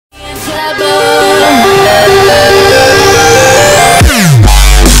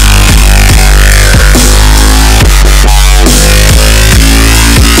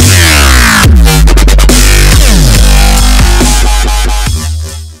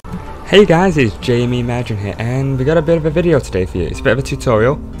Hey guys, it's Jamie Imagine here, and we got a bit of a video today for you. It's a bit of a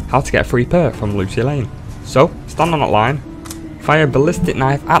tutorial, how to get a free perk from Vulture-Aid. So, stand on that line, fire a ballistic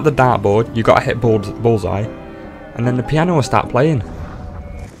knife at the dartboard, you gotta hit bullseye, and then the piano will start playing.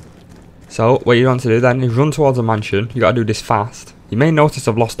 So, what you want to do then is run towards a mansion. You gotta do this fast. You may notice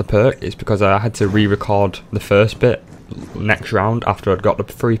I've lost the perk, it's because I had to re-record the first bit next round after I'd got the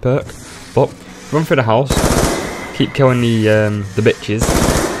free perk. But, run through the house, keep killing the bitches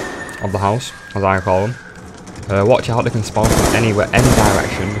of the house, as I call them. Watch out, they can spawn from anywhere, any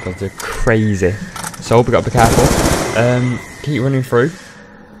direction, because they're crazy. So we got to be careful. Keep running through.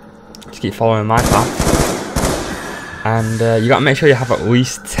 Just keep following my path. And you got to make sure you have at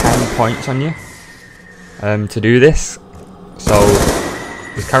least 10 points on you to do this. So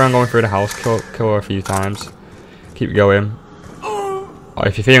just carry on going through the house, kill her a few times. Keep going. Or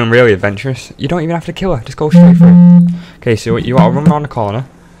if you're feeling really adventurous, you don't even have to kill her, just go straight through. Okay, so you got to run around the corner.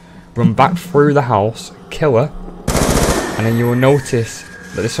 Run back through the house, kill her, and then you will notice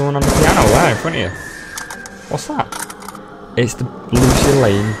that there's someone on the piano there in front of you. What's that? It's the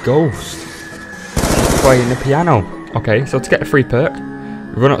Vulture-Aid ghost. She's playing the piano. Okay, so to get a free perk,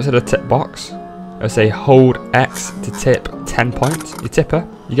 run up to the tip box. It'll say hold X to tip 10 points. You tip her,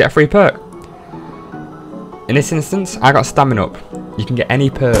 you get a free perk. In this instance, I got stamina up. You can get any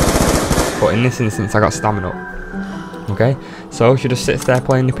perk, but in this instance, I got stamina up. Okay, so she just sits there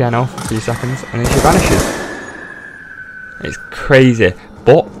playing the piano for a few seconds and then she vanishes. It's crazy,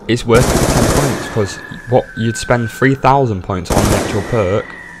 but it's worth it for 10 points because what you'd spend 3,000 points on the actual perk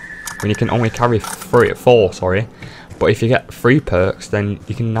when you can only carry 4, sorry. But if you get 3 perks, then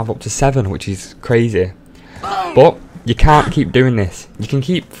you can have up to 7, which is crazy. But you can't keep doing this. You can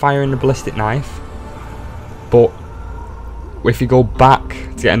keep firing the ballistic knife, but if you go back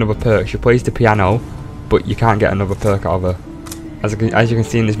to get another perk, she plays the piano, but you can't get another perk out of her. As you can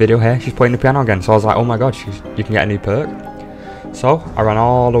see in this video here, she's playing the piano again. So I was like, oh my god, you can get a new perk. So I ran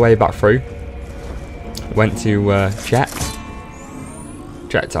all the way back through. Went to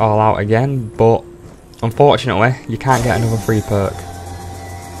checked it all out again, but unfortunately, you can't get another free perk.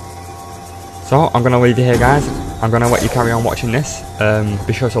 So I'm going to leave you here, guys. I'm going to let you carry on watching this.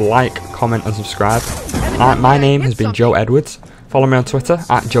 Be sure to like, comment and subscribe. My name has been Joe Edwards. Follow me on Twitter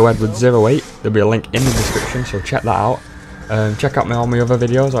at JoeEdwards08. There'll be a link in the description, so check that out. Check out all my other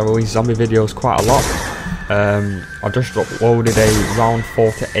videos. I release zombie videos quite a lot. I just uploaded a round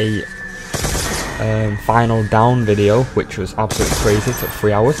 48 final down video, which was absolutely crazy. It took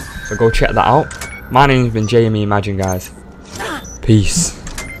 3 hours, so go check that out. My name's been Jamie Imagine, guys. Peace.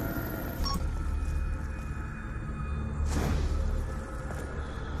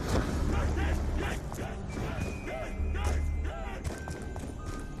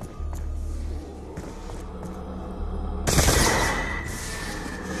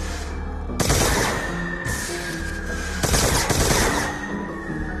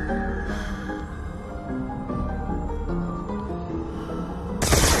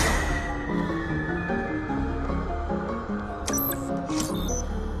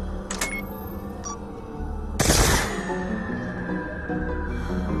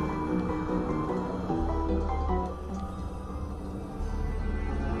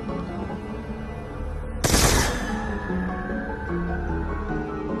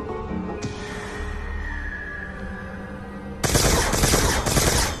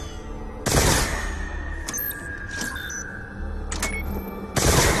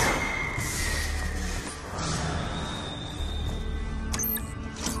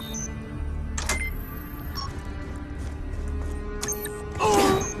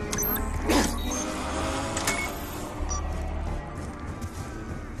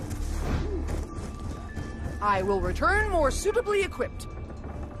 I will return more suitably equipped.